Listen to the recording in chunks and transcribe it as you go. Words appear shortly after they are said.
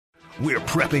We're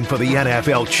prepping for the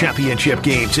NFL championship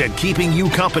games and keeping you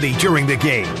company during the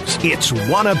games. It's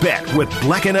Wanna Bet with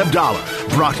Bleck and Abdallah,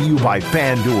 brought to you by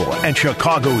FanDuel and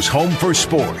Chicago's home for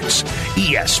sports,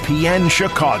 ESPN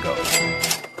Chicago.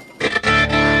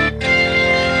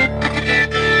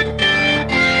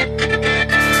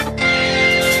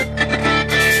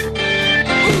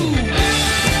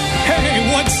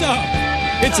 Hey, what's up?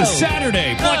 It's a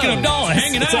Saturday. Bleck and Abdallah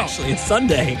hanging out. Actually, it's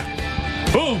Sunday.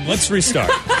 Boom, let's restart.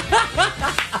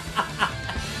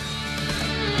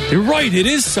 You're right, it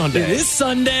is Sunday. It is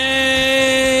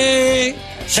Sunday.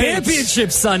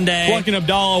 Championship Sunday. Bleck and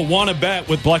Abdallah Wanna Bet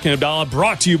with Bleck and Abdallah,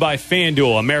 brought to you by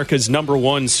FanDuel, America's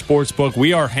 #1 sports book.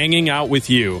 We are hanging out with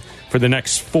you for the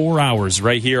next 4 hours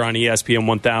right here on ESPN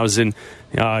 1000,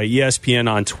 ESPN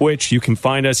on Twitch. You can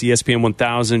find us, ESPN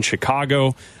 1000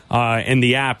 Chicago, and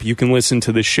the app. You can listen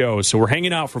to the show. So we're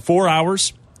hanging out for 4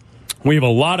 hours. We have a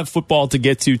lot of football to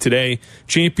get to today.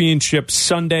 Championship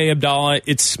Sunday, Abdallah.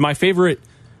 It's my favorite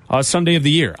Sunday of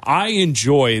the year. I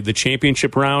enjoy the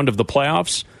championship round of the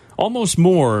playoffs almost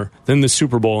more than the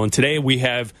Super Bowl. And today we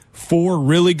have 4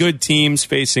 really good teams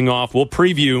facing off. We'll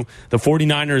preview the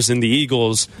 49ers and the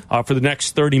Eagles for the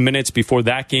next 30 minutes before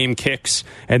that game kicks.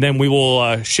 And then we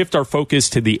will shift our focus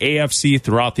to the AFC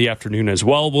throughout the afternoon as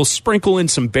well. We'll sprinkle in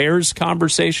some Bears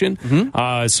conversation.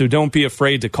 So don't be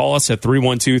afraid to call us at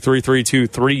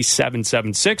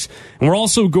 312-332-3776. And we're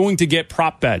also going to get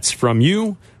prop bets from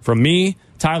you, from me,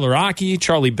 Tyler Aki,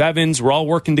 Charlie Bevins. We're all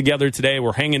working together today.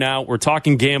 We're hanging out. We're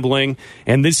talking gambling.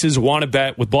 And this is Wanna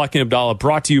Bet with Bleck and Abdallah,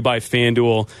 brought to you by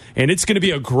FanDuel. And it's going to be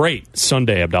a great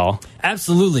Sunday, Abdallah.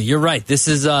 Absolutely. You're right. This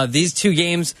is these two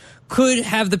games could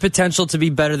have the potential to be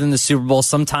better than the Super Bowl.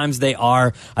 Sometimes they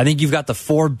are. I think you've got the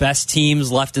 4 best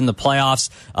teams left in the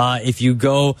playoffs. If you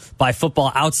go by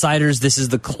Football Outsiders, this is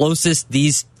the closest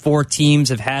these 4 teams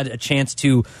have had a chance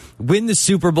to win the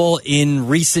Super Bowl in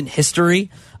recent history.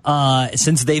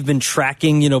 Since they've been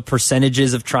tracking,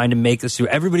 percentages of trying to make the Super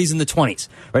Bowl. Everybody's in the 20s,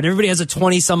 right? Everybody has a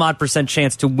 20-some-odd%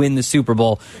 chance to win the Super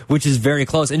Bowl, which is very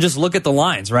close. And just look at the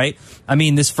lines, right? I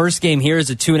mean, this first game here is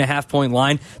a 2.5-point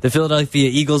line. The Philadelphia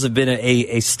Eagles have been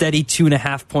a steady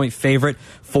 2.5-point favorite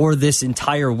for this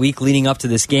entire week leading up to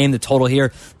this game. The total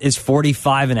here is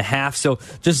 45.5. So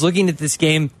just looking at this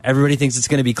game, everybody thinks it's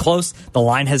going to be close. The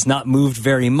line has not moved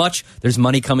very much. There's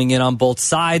money coming in on both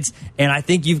sides. And I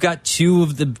think you've got two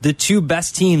of the 2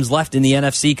 best teams left in the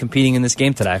NFC competing in this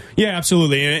game today. Yeah,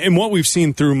 absolutely. And what we've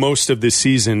seen through most of this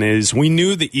season is we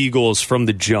knew the Eagles from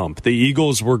the jump. The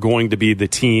Eagles were going to be the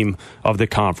team of the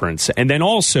conference. And then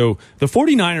also, the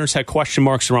 49ers had question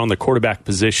marks around the quarterback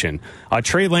position.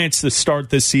 Trey Lance to start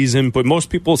this season, but most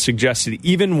people suggested,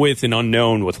 even with an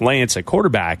unknown with Lance at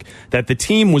quarterback, that the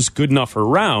team was good enough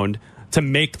around to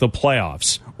make the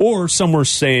playoffs. Or some were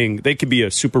saying they could be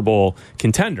a Super Bowl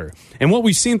contender. And what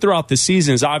we've seen throughout the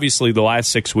season is obviously the last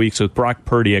 6 weeks with Brock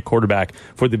Purdy at quarterback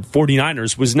for the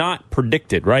 49ers was not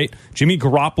predicted, right? Jimmy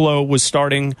Garoppolo was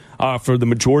starting for the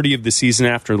majority of the season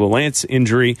after the Lance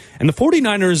injury. And the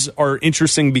 49ers are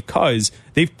interesting because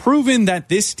they've proven that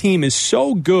this team is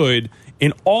so good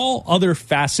in all other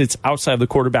facets outside of the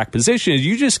quarterback position.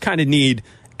 You just kind of need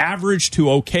average to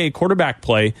okay quarterback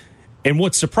play. And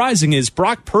what's surprising is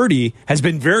Brock Purdy has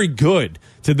been very good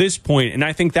to this point, and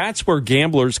I think that's where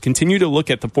gamblers continue to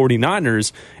look at the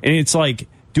 49ers, and it's like,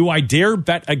 do I dare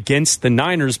bet against the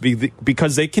Niners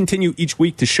because they continue each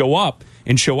week to show up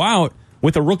and show out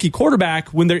with a rookie quarterback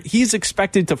when he's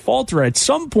expected to falter at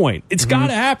some point? It's got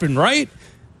to happen, right?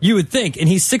 You would think. And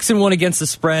he's 6-1 against the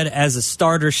spread as a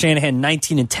starter. Shanahan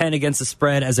 19-10 against the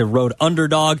spread as a road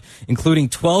underdog, including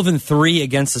 12-3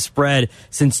 against the spread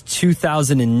since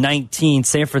 2019.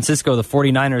 San Francisco, the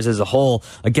 49ers as a whole,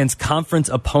 against conference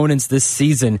opponents this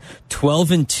season,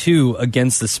 12-2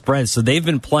 against the spread. So they've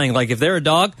been playing like if they're a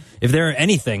dog, if they're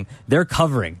anything, they're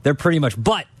covering. They're pretty much.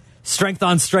 But strength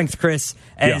on strength, Chris,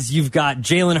 as you've got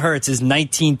Jalen Hurts is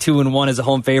 19-2-1 as a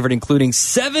home favorite, including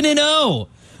 7-0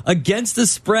 against the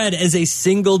spread as a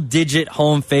single-digit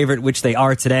home favorite, which they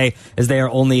are today, as they are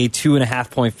only a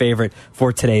 2.5-point favorite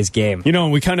for today's game.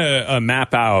 We kind of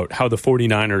map out how the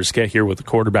 49ers get here with the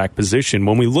quarterback position.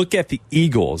 When we look at the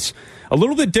Eagles, a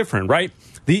little bit different, right?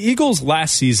 The Eagles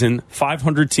last season,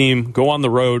 500 team, go on the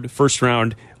road, first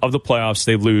round of the playoffs,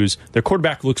 they lose. Their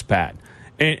quarterback looks bad.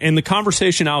 And the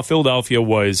conversation out of Philadelphia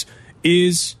was,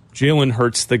 is Jalen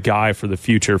Hurts the guy for the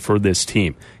future for this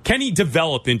team? Can he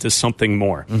develop into something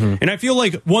more? And I feel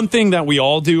like one thing that we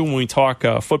all do when we talk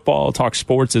football, talk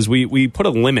sports, is we put a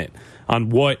limit on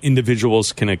what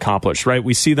individuals can accomplish, right?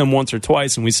 We see them once or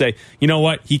twice and we say, you know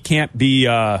what, he can't be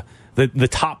the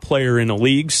top player in a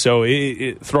league, so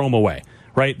throw him away,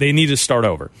 right? They need to start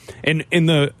over. And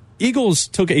the Eagles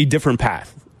took a different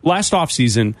path. Last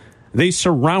offseason, they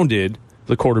surrounded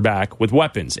the quarterback with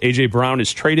weapons. A.J. Brown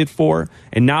is traded for,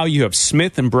 and now you have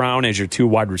Smith and Brown as your two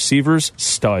wide receivers,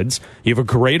 studs. You have a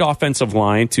great offensive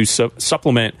line to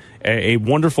supplement a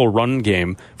wonderful run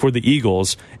game for the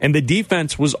Eagles, and the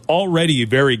defense was already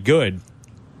very good.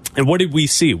 And what did we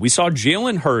see? We saw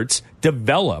Jalen Hurts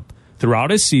develop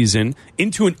throughout his season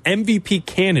into an MVP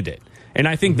candidate. And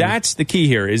I think that's the key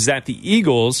here, is that the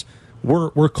Eagles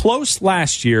were close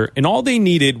last year, and all they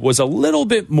needed was a little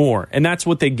bit more, and that's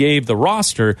what they gave the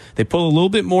roster. They put a little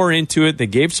bit more into it. They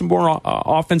gave some more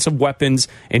offensive weapons,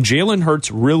 and Jalen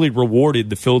Hurts really rewarded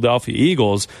the Philadelphia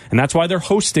Eagles, and that's why they're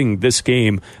hosting this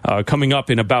game coming up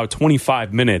in about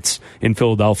 25 minutes in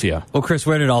Philadelphia. Well, Chris,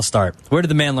 where did it all start? Where did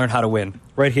the man learn how to win?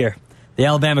 Right here. The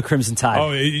Alabama Crimson Tide.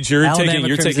 Oh,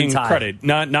 you're taking credit.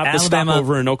 Not the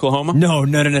stopover in Oklahoma? No.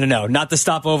 Not the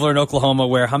stopover in Oklahoma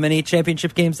where how many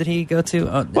championship games did he go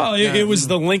to? It was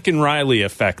the Lincoln Riley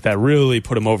effect that really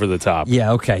put him over the top.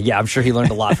 Yeah, okay. Yeah, I'm sure he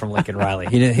learned a lot from Lincoln Riley.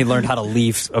 He learned how to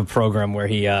leave a program where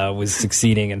he was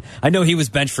succeeding. And I know he was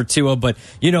benched for Tua, but,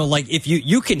 if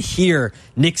you can hear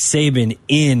Nick Saban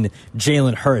in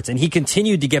Jalen Hurts, and he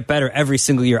continued to get better every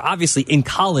single year. Obviously, in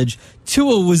college,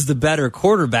 Tua was the better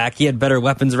quarterback. He had better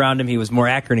weapons around him. He was more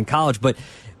accurate in college, but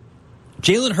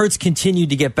Jalen Hurts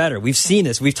continued to get better. We've seen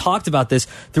this. We've talked about this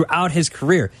throughout his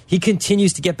career. He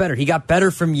continues to get better. He got better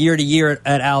from year to year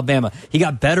at Alabama. He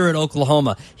got better at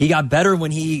Oklahoma. He got better when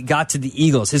he got to the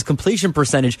Eagles. His completion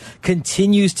percentage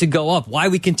continues to go up. Why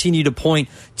we continue to point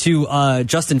to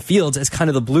Justin Fields as kind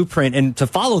of the blueprint and to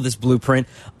follow this blueprint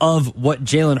of what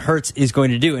Jalen Hurts is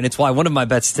going to do. And it's why one of my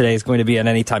bets today is going to be an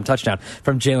anytime touchdown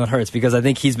from Jalen Hurts, because I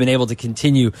think he's been able to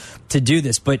continue to do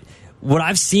this. But what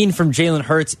I've seen from Jalen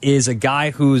Hurts is a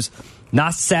guy who's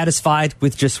not satisfied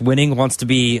with just winning, wants to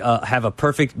be have a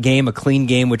perfect game, a clean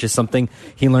game, which is something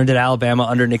he learned at Alabama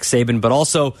under Nick Saban, but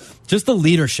also just the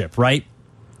leadership, right?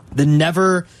 The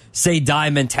never say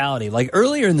die mentality. Like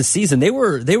earlier in the season, they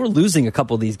were losing a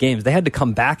couple of these games. They had to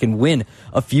come back and win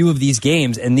a few of these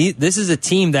games, and this is a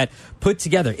team that put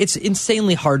together. It's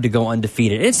insanely hard to go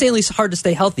undefeated. It's insanely hard to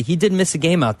stay healthy. He did miss a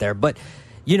game out there, but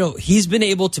he's been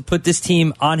able to put this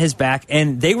team on his back,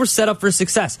 and they were set up for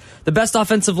success. The best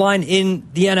offensive line in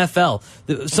the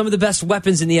NFL, some of the best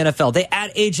weapons in the NFL. They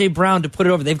add A.J. Brown to put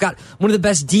it over. They've got one of the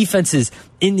best defenses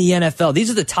in the NFL. These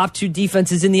are the top two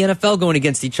defenses in the NFL going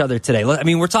against each other today. I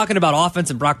mean, we're talking about offense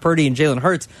and Brock Purdy and Jalen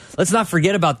Hurts. Let's not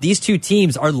forget about these two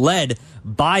teams are led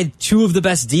by two of the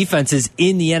best defenses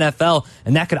in the NFL,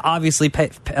 and that could obviously pay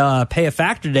a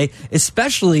factor today,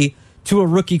 especially to a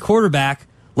rookie quarterback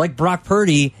like Brock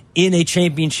Purdy in a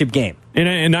championship game.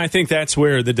 And I think that's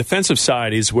where the defensive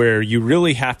side is where you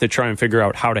really have to try and figure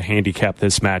out how to handicap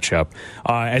this matchup.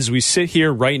 As we sit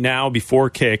here right now before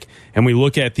kick and we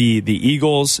look at the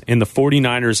Eagles and the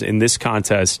 49ers in this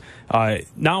contest, not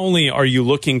only are you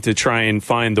looking to try and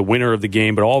find the winner of the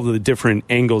game, but all of the different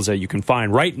angles that you can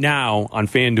find. Right now on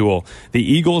FanDuel, the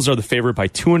Eagles are the favorite by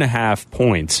 2.5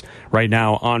 points right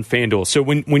now on FanDuel. So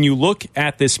when you look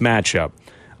at this matchup,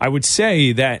 I would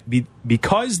say that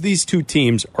because these two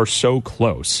teams are so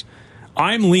close,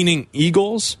 I'm leaning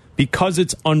Eagles because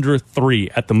it's under 3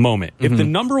 at the moment. If the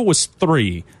number was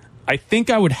 3, I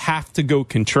think I would have to go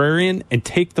contrarian and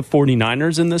take the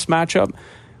 49ers in this matchup,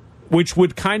 which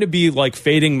would kind of be like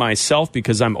fading myself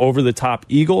because I'm over the top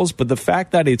Eagles. But the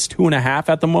fact that it's 2.5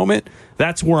 at the moment,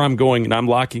 that's where I'm going, and I'm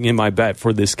locking in my bet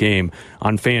for this game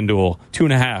on FanDuel,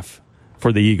 2.5.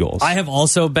 For the Eagles. I have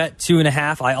also bet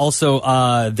 2.5. I also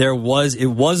it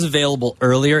was available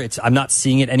earlier. I'm not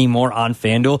seeing it anymore on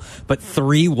FanDuel, but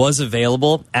 3 was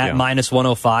available at minus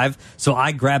 105. So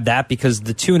I grabbed that because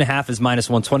the 2.5 is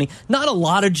minus 120. Not a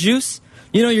lot of juice.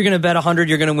 You're going to bet 100,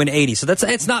 you're going to win 80. So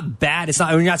it's not bad.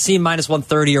 You're not seeing minus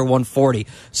 130 or 140.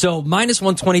 So minus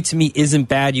 120 to me isn't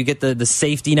bad. You get the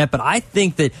safety net, but I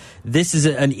think that this is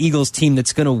an Eagles team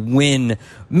that's going to win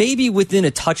maybe within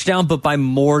a touchdown, but by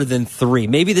more than 3.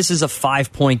 Maybe this is a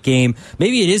 5-point game.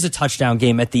 Maybe it is a touchdown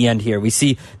game at the end here. We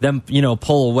see them,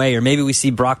 pull away, or maybe we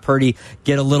see Brock Purdy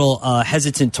get a little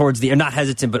hesitant not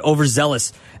hesitant, but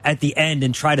overzealous at the end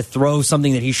and try to throw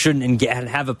something that he shouldn't and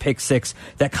have a pick six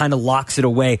that kind of locks it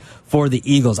away for the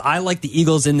Eagles. I like the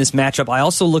Eagles in this matchup. I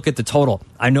also look at the total.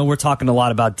 I know we're talking a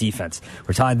lot about defense.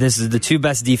 This is the two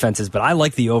best defenses, but I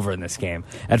like the over in this game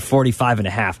at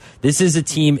 45.5. This is a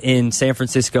team in San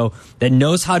Francisco that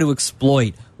knows how to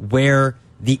exploit where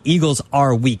the Eagles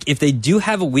are weak. If they do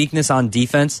have a weakness on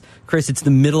defense, Chris, it's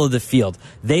the middle of the field.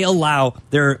 They're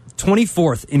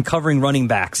 24th in covering running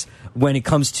backs when it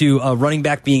comes to a running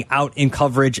back being out in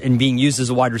coverage and being used as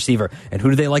a wide receiver. And who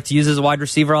do they like to use as a wide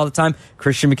receiver all the time?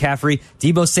 Christian McCaffrey.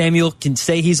 Deebo Samuel can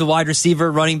say he's a wide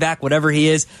receiver, running back, whatever he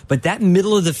is. But that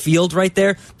middle of the field right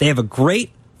there, they have a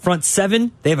great front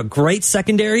seven. They have a great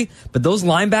secondary. But those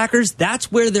linebackers,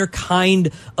 that's where they're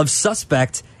kind of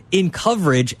suspect in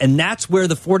coverage, and that's where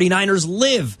the 49ers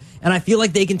live. And I feel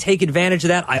like they can take advantage of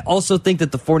that. I also think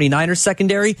that the 49ers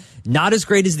secondary, not as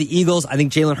great as the Eagles. I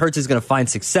think Jalen Hurts is going to find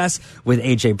success with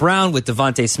A.J. Brown, with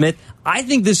Devontae Smith. I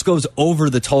think this goes over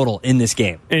the total in this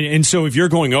game. And so if you're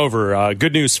going over,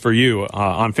 good news for you.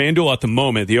 On FanDuel at the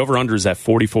moment, the over-under is at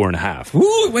 44.5.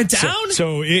 Ooh, it went down?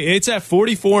 So it's at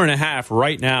 44.5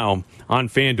 right now on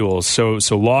FanDuel.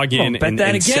 So log in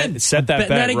and set that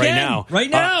bet right now.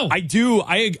 Right now.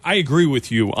 I agree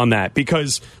with you on that,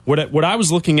 because what I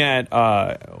was looking at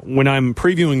when I'm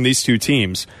previewing these two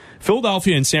teams,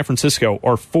 Philadelphia and San Francisco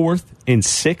are 4th and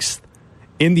 6th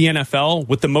in the NFL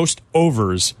with the most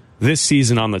overs this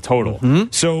season on the total.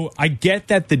 Mm-hmm. So I get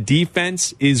that the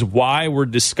defense is why we're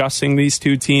discussing these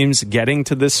two teams getting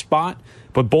to this spot,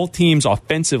 but both teams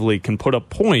offensively can put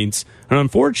up points. And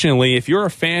unfortunately, if you're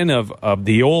a fan of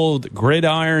the old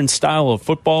gridiron style of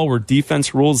football where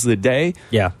defense rules the day,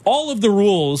 all of the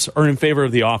rules are in favor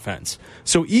of the offense.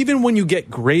 So even when you get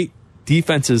great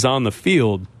defenses on the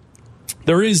field,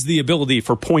 there is the ability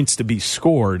for points to be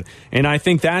scored. And I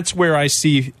think that's where I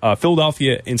see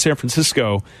Philadelphia and San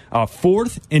Francisco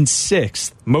 4th and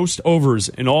 6th most overs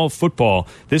in all of football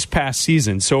this past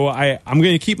season. So I'm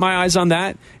going to keep my eyes on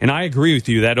that. And I agree with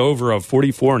you, that over of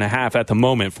 44.5 at the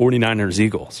moment, 49ers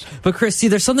Eagles. But Chris, see,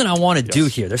 there's something I want to do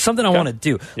here. There's something I want to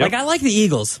do. Like, I like the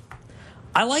Eagles.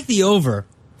 I like the over.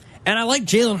 And I like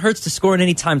Jalen Hurts to score an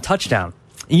anytime touchdown.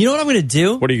 And you know what I'm going to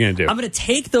do? What are you going to do? I'm going to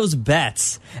take those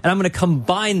bets and I'm going to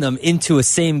combine them into a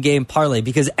same game parlay,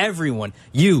 because everyone,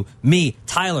 you, me,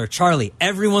 Tyler, Charlie,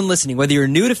 everyone listening, whether you're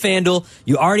new to FanDuel,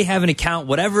 you already have an account,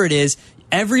 whatever it is,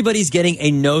 everybody's getting a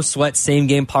no-sweat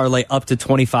same-game parlay up to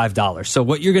 $25. So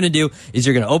what you're going to do is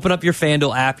you're going to open up your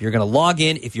FanDuel app. You're going to log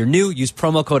in. If you're new, use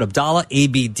promo code Abdallah,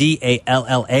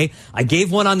 Abdalla. I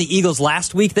gave one on the Eagles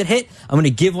last week that hit. I'm going to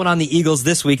give one on the Eagles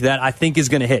this week that I think is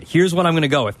going to hit. Here's what I'm going to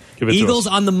go with. Eagles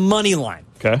on the money line.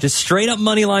 Okay. Just straight-up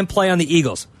money line play on the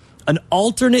Eagles. An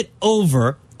alternate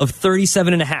over of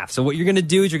 37.5. So what you're going to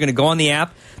do is you're going to go on the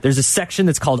app. There's a section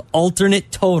that's called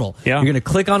alternate total. Yeah. You're going to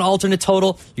click on alternate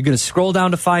total. You're going to scroll down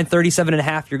to find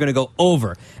 37.5. You're going to go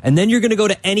over. And then you're going to go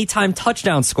to anytime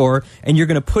touchdown score, and you're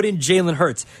going to put in Jalen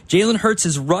Hurts. Jalen Hurts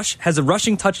has a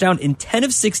rushing touchdown in 10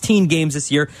 of 16 games this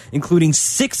year, including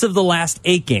 6 of the last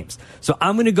 8 games. So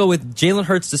I'm going to go with Jalen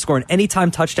Hurts to score an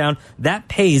anytime touchdown. That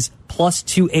pays plus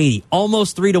 280,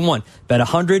 almost 3-1. Bet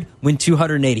 100, win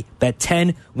 280. Bet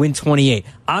 10, win 28.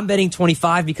 I'm betting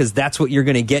 25 because that's what you're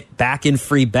going to get back in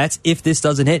free bets if this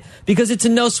doesn't hit, because it's a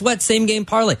no sweat same game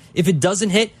parlay. If it doesn't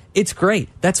hit, it's great.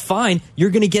 That's fine. You're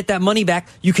going to get that money back.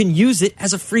 You can use it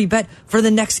as a free bet for the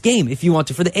next game if you want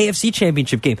to, for the AFC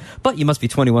Championship game. But you must be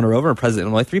 21 or over and present in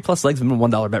Illinois. 3+ legs,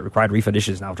 minimum $1 bet required. Refund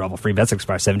issues now. Drawable free bets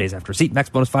expire 7 days after receipt. Max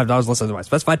bonus $5 unless otherwise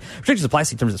specified. Restrictions apply.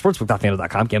 See terms at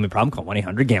sportsbook.fanduel.com. Gambling problem? Call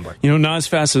 1-800-GAMBLER. You know, not as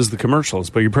fast as the commercials,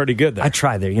 but you're pretty good there. I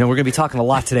tried there. You know, we're going to be talking a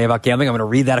lot today about gambling. I'm going to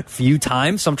read that a few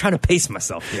times, so I'm trying to pace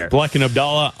myself here. Black and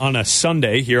Abdallah on a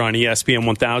Sunday here on ESPN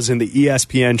 1000, the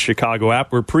ESPN Chicago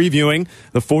app. We're previewing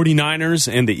the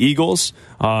 49ers and the Eagles.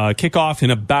 Kick off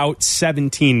in about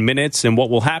 17 minutes, and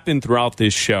what will happen throughout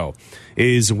this show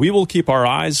is we will keep our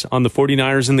eyes on the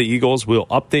 49ers and the Eagles. We'll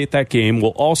update that game.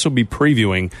 We'll also be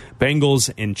previewing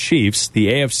Bengals and Chiefs, the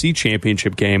AFC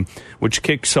Championship game, which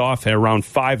kicks off at around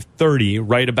 5:30,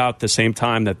 right about the same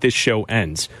time that this show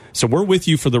ends. So we're with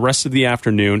you for the rest of the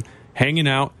afternoon, hanging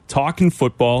out, talking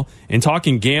football, and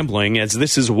talking gambling, as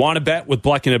this is Wanna Bet with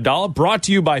Black and Abdallah, brought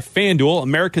to you by FanDuel,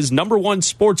 America's #1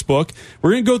 sports book.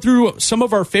 We're going to go through some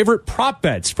of our favorite prop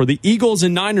bets for the Eagles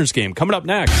and Niners game coming up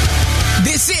next.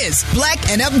 This is Black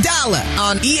and Abdallah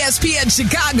on ESPN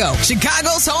Chicago,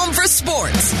 Chicago's home for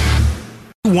sports.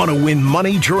 Want to win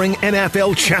money during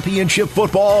NFL Championship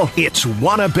football? It's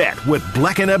Wanna Bet with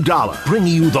Black and Abdallah,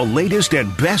 bringing you the latest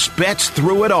and best bets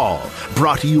through it all.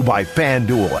 Brought to you by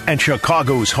FanDuel and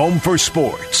Chicago's home for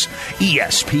sports,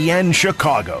 ESPN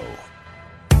Chicago.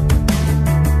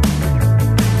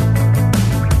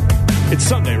 It's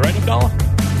Sunday, right, Abdallah?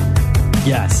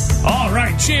 Yes. All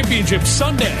right, Championship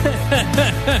Sunday.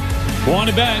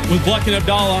 Wanna Bet with Black and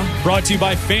Abdallah, brought to you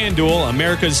by FanDuel,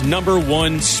 America's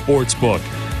 #1 sports book.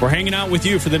 We're hanging out with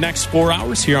you for the next 4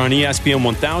 hours here on ESPN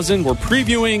 1000. We're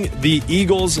previewing the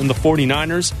Eagles and the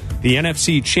 49ers. The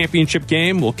NFC Championship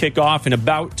game will kick off in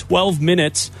about 12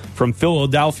 minutes from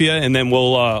Philadelphia, and then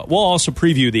we'll also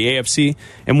preview the AFC,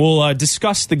 and we'll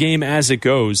discuss the game as it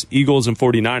goes, Eagles and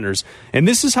 49ers. And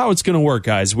this is how it's going to work,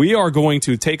 guys. We are going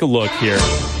to take a look here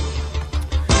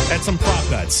at some prop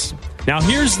bets. Now,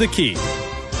 here's the key.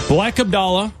 Black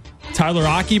Abdallah, Tyler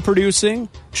Aki producing,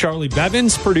 Charlie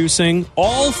Bevins producing,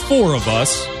 all four of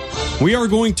us. We are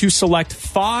going to select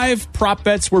 5 prop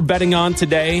bets we're betting on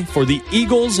today for the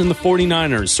Eagles and the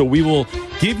 49ers. So we will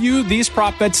give you these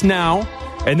prop bets now,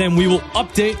 and then we will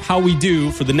update how we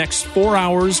do for the next 4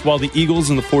 hours while the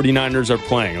Eagles and the 49ers are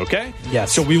playing, okay?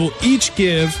 Yes. So we will each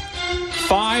give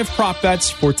 5 prop bets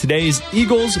for today's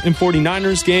Eagles and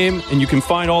 49ers game, and you can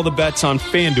find all the bets on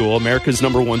FanDuel, America's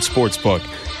 #1 sportsbook.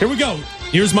 Here we go.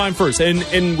 Here's mine first,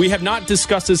 and we have not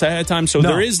discussed this ahead of time, so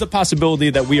there is the possibility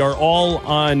that we are all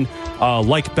on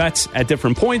like bets at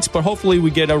different points, but hopefully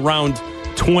we get around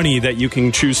 20 that you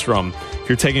can choose from if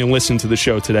you're taking a listen to the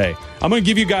show today. I'm going to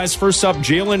give you guys first up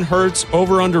Jalen Hurts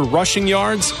over-under rushing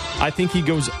yards. I think he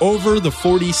goes over the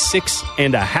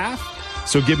 46.5.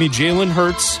 So give me Jalen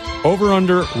Hurts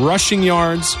over-under rushing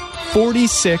yards,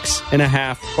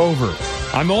 46.5 over.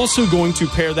 I'm also going to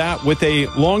pair that with a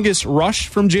longest rush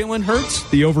from Jalen Hurts.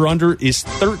 The over-under is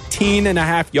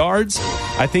 13.5 yards.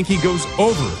 I think he goes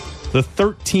over the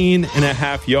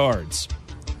 13.5 yards.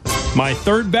 My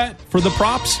third bet for the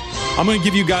props, I'm going to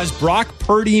give you guys Brock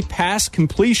Purdy pass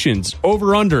completions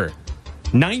over-under.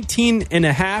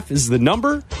 19.5 is the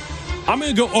number. I'm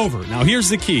going to go over. Now, here's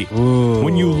the key. Ooh.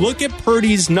 When you look at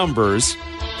Purdy's numbers,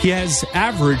 he has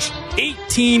averaged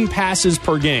 18 passes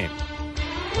per game.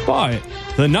 But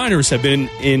the Niners have been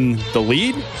in the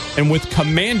lead and with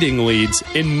commanding leads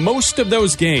in most of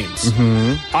those games.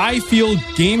 Mm-hmm. I feel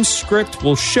game script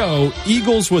will show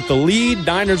Eagles with the lead.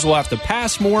 Niners will have to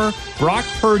pass more. Brock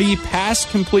Purdy pass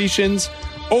completions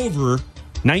over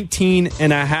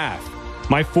 19.5.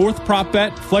 My fourth prop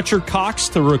bet, Fletcher Cox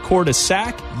to record a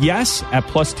sack. Yes, at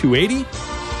plus 280.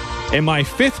 And my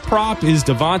fifth prop is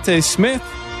Devontae Smith.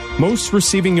 Most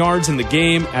receiving yards in the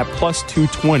game at plus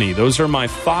 220. Those are my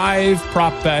 5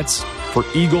 prop bets for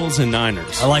Eagles and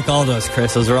Niners. I like all those,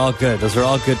 Chris. Those are all good. Those are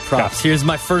all good props. Yeah. Here's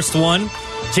my first one.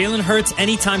 Jalen Hurts,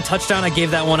 anytime touchdown. I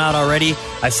gave that one out already.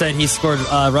 I said he scored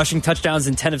rushing touchdowns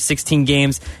in 10 of 16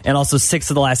 games and also 6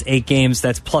 of the last 8 games.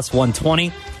 That's plus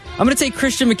 120. I'm going to take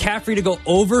Christian McCaffrey to go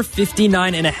over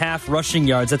 59.5 rushing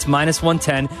yards. That's minus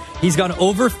 110. He's gone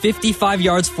over 55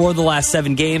 yards for the last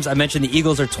 7 games. I mentioned the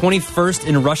Eagles are 21st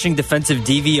in rushing defensive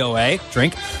DVOA.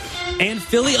 Drink. And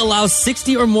Philly allows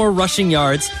 60 or more rushing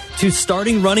yards to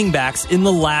starting running backs in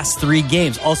the last 3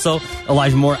 games. Also,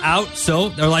 Elijah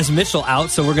Mitchell out,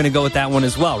 so we're going to go with that one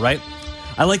as well, right?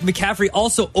 I like McCaffrey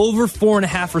also over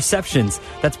 4.5 receptions.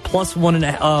 That's plus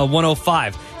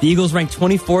 105. The Eagles ranked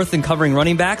 24th in covering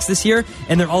running backs this year.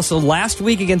 And they're also last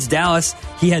week against Dallas,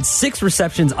 he had 6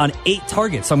 receptions on 8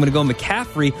 targets. So I'm going to go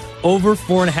McCaffrey over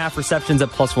 4.5 receptions at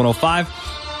plus 105.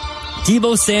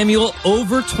 Deebo Samuel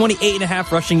over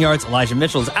 28.5 rushing yards. Elijah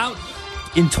Mitchell is out.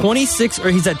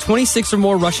 He's had 26 or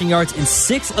more rushing yards in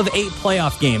 6 of 8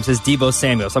 playoff games as Deebo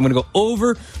Samuel. So I'm going to go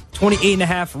over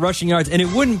 28.5 rushing yards. And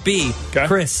it wouldn't be,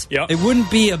 Chris, it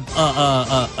wouldn't be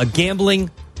a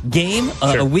gambling game,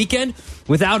 a weekend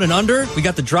without an under. We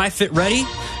got the dry fit ready.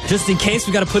 Just in case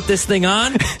we got to put this thing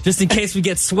on. Just in case we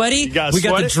get sweaty. We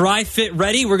got the dry fit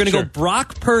ready. We're going to go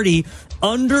Brock Purdy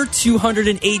under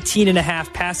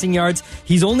 218.5 passing yards.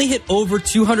 He's only hit over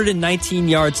 219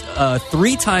 yards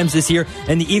 3 times this year,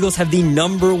 and the Eagles have the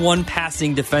 #1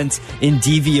 passing defense in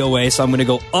DVOA, so I'm going to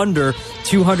go under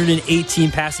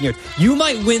 218 passing yards. You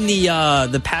might win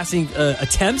the passing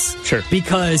attempts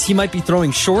because he might be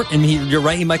throwing short, and you're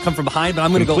right, he might come from behind, but I'm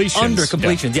going to go under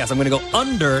completions. Yes, I'm going to go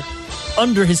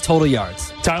under his total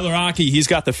yards. Tyler Aki, he's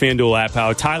got the FanDuel app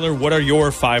out. Tyler, what are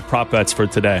your 5 prop bets for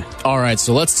today? All right,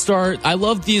 so let's start. I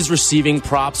love these receiving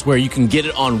props where you can get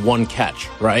it on one catch,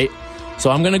 right? So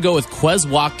I'm going to go with Quez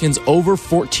Watkins over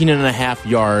 14.5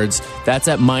 yards. That's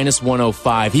at minus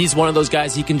 105. He's one of those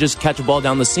guys, he can just catch a ball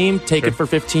down the seam, take it for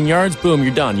 15 yards, boom,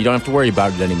 you're done. You don't have to worry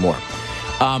about it anymore.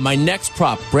 My next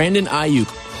prop, Brandon Ayuk,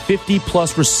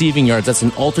 50-plus receiving yards. That's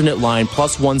an alternate line,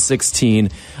 plus 116.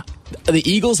 The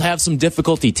Eagles have some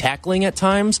difficulty tackling at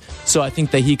times, so I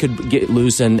think that he could get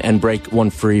loose and break one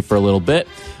free for a little bit.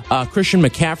 Christian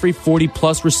McCaffrey,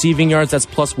 40-plus receiving yards. That's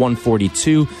plus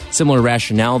 142. Similar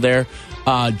rationale there.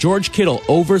 George Kittle,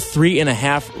 over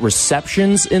 3.5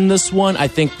 receptions in this one. I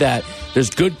think that there's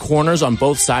good corners on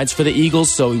both sides for the Eagles,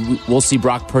 so we'll see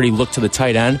Brock Purdy look to the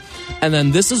tight end. And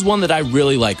then this is one that I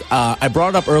really like. I brought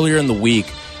it up earlier in the week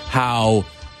how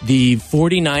the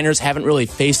 49ers haven't really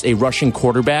faced a rushing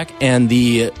quarterback, and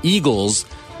the Eagles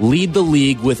lead the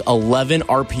league with 11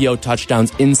 RPO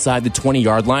touchdowns inside the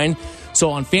 20-yard line.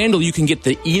 So on FanDuel, you can get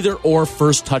the either-or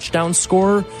first touchdown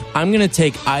scorer. I'm going to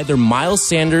take either Miles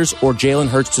Sanders or Jalen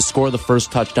Hurts to score the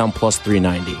first touchdown plus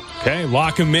 390. Okay,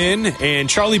 lock them in. And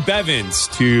Charlie Bevins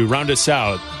to round us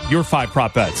out. Your 5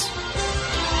 prop bets.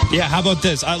 Yeah, how about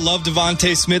this? I love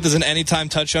Devontae Smith as an anytime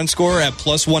touchdown scorer at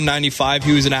plus 195.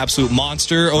 He was an absolute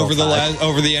monster over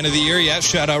the end of the year. Yeah,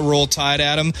 shout out Roll Tide,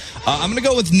 Adam. I'm going to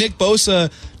go with Nick Bosa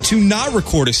to not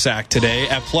record a sack today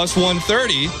at plus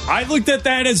 130. I looked at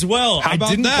that as well. How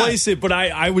about I didn't place it, but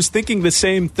I was thinking the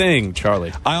same thing,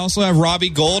 Charlie. I also have Robbie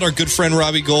Gould, our good friend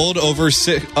Robbie Gould, over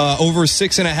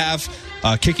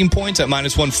 6.5 kicking points at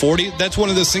minus 140. That's one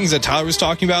of those things that Tyler was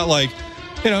talking about, like,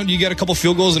 you know, you get a couple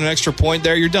field goals and an extra point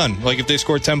there, you're done. Like if they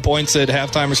score 10 points at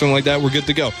halftime or something like that, we're good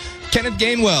to go. Kenneth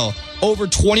Gainwell, over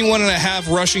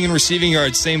 21.5 rushing and receiving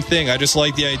yards, same thing. I just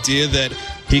like the idea that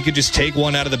he could just take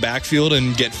one out of the backfield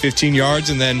and get 15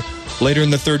 yards, and then later in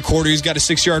the third quarter, he's got a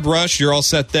 6-yard rush. You're all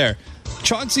set there.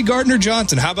 Chauncey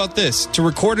Gardner-Johnson, how about this? To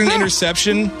record an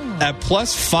interception at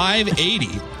plus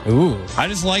 580. Ooh. I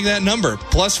just like that number.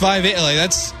 Plus 580. Like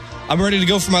that's... I'm ready to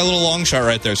go for my little long shot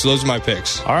right there. So those are my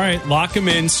picks. All right, lock them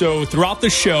in. So throughout the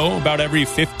show, about every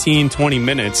 15, 20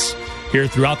 minutes here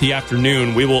throughout the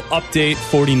afternoon, we will update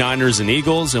 49ers and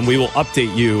Eagles, and we will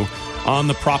update you on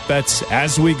the prop bets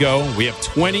as we go. We have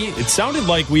 20. It sounded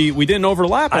like we didn't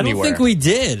overlap anywhere. I don't think we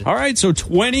did. All right, so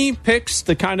 20 picks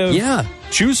to kind of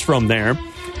choose from there,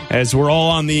 as we're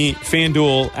all on the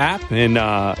FanDuel app, and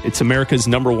it's America's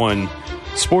 #1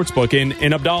 sportsbook.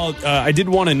 And Abdallah, I did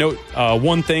want to note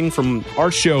one thing from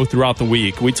our show throughout the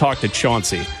week. We talked to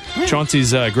Chauncey.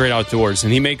 Chauncey's great outdoors,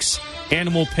 and he makes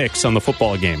animal picks on the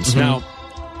football games. Now,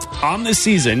 on this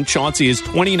season, Chauncey is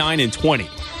 29-20.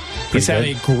 He's had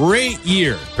a great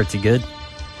year. Pretty good.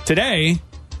 Today,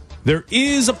 there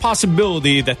is a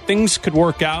possibility that things could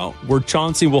work out where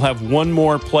Chauncey will have one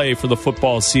more play for the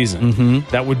football season.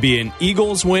 That would be an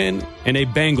Eagles win and a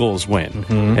Bengals win.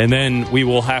 And then we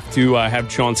will have to have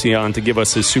Chauncey on to give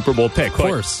us his Super Bowl pick. Of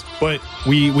course. But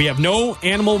we have no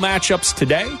animal matchups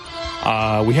today.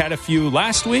 We had a few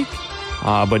last week,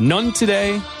 but none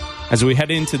today as we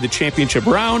head into the championship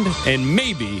round. And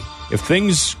maybe, if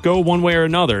things go one way or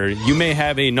another, you may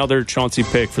have another Chauncey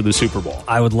pick for the Super Bowl.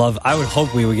 I would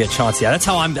hope we would get Chauncey. That's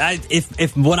how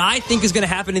if what I think is going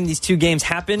to happen in these two games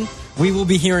happen, we will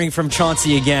be hearing from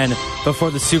Chauncey again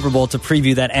before the Super Bowl to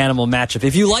preview that animal matchup.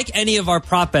 If you like any of our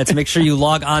prop bets, make sure you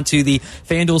log on to the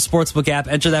FanDuel Sportsbook app.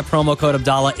 Enter that promo code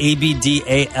Abdallah,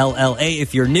 ABDALLA.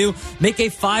 If you're new, make a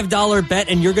 $5 bet,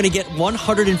 and you're going to get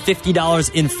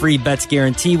 $150 in free bets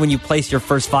guarantee when you place your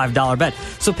first $5 bet.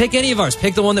 So pick any of ours.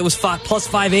 Pick the one that was plus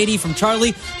 580 from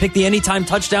Charlie. Pick the anytime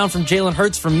touchdown from Jalen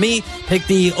Hurts from me. Pick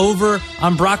the over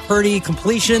on Brock Purdy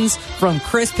completions from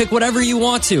Chris. Pick whatever you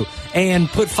want to and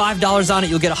put $5 on it.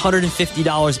 You'll get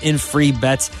 $150 in free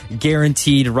bets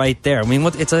guaranteed right there. I mean,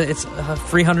 it's a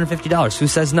free $150. Who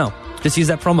says no? Just use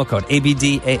that promo code,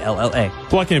 ABDALLA.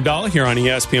 Black and Abdallah here on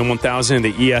ESPN 1000,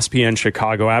 the ESPN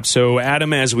Chicago app. So,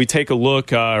 Adam, as we take a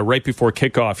look right before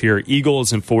kickoff here,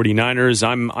 Eagles and 49ers,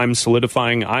 I'm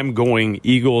solidifying. I'm going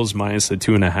Eagles minus the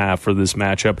 2.5 for this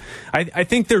matchup. I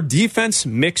think their defense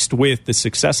mixed with the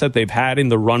success that they've had in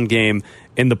the run game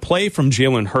and the play from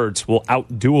Jalen Hurts will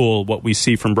outduel what we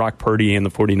see from Brock Purdy and the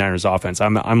 49ers offense.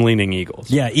 I'm leaning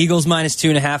Eagles. Yeah, Eagles minus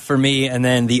 2.5 for me, and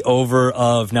then the over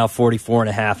of now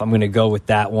 44.5. I'm going to go with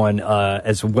that one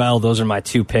as well. Those are my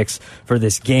two picks for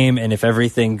this game, and if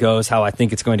everything goes how I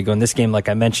think it's going to go in this game, like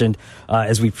I mentioned,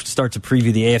 as we start to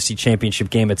preview the AFC Championship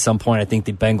game at some point, I think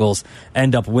the Bengals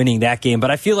end up winning that game.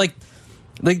 But I feel like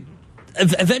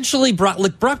eventually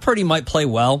Brock Purdy might play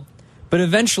well, but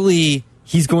eventually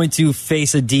he's going to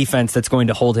face a defense that's going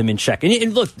to hold him in check.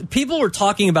 And look, people were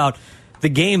talking about the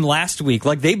game last week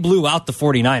like they blew out the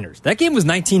 49ers. That game was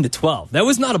 19-12. That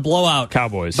was not a blowout.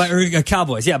 Cowboys.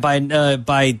 Cowboys, yeah, by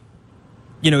it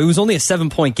was only a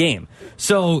 7-point game.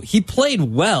 So he played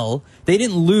well. They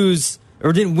didn't lose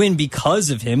or didn't win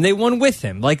because of him. They won with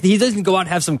him. Like, he doesn't go out and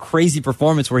have some crazy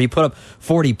performance where he put up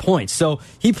 40 points. So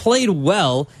he played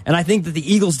well, and I think that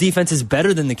the Eagles' defense is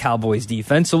better than the Cowboys'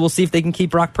 defense, so we'll see if they can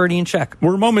keep Brock Purdy in check.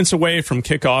 We're moments away from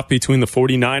kickoff between the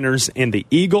 49ers and the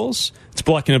Eagles. It's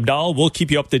Black and Abdallah. We'll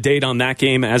keep you up to date on that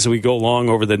game as we go along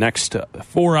over the next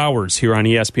 4 hours here on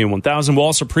ESPN 1000. We'll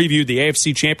also preview the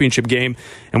AFC Championship game,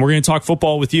 and we're going to talch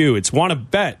football with you. It's Wanna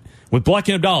Bet with Black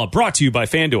and Abdallah, brought to you by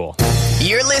FanDuel.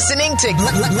 You're listening to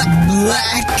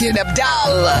Black and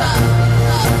Abdallah.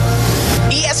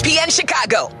 ESPN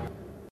Chicago.